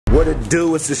What it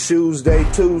do? It's the Shoes Day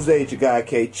Tuesday. It's your guy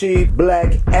K-Chi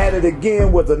Black at it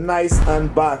again with a nice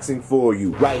unboxing for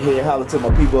you. Right here, holla to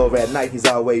my people over at Nike's,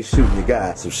 always shooting you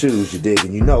guys some shoes, you dig,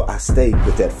 and you know I stay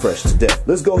with that fresh to death.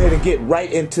 Let's go ahead and get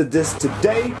right into this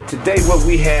today. Today what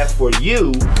we have for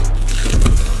you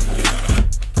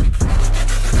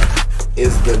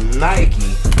is the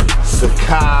Nike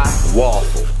Sacai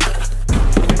Waffle.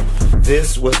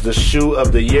 This was the shoe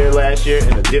of the year last year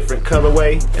in a different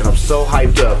colorway, and I'm so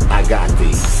hyped up I got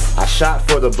these. I shot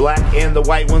for the black and the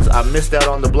white ones. I missed out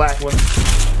on the black ones,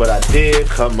 but I did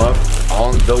come up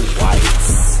on the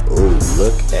whites. Oh,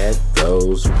 look at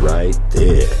those right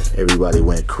there. Everybody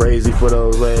went crazy for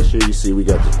those last year. You see we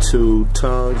got the two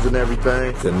tongues and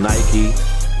everything. The Nike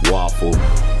Waffle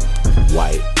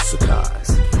White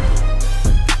Sacai's.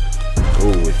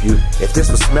 Ooh, if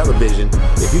this was smell-o-vision,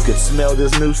 if you could smell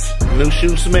this new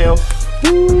shoe smell,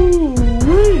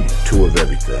 woo-wee. Two of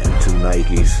everything. Two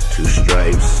Nikes, two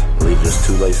stripes. I believe there's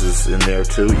two laces in there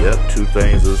too. Yep, two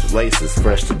things of laces,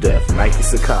 fresh to death. Nike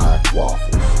Sacai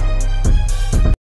Waffle.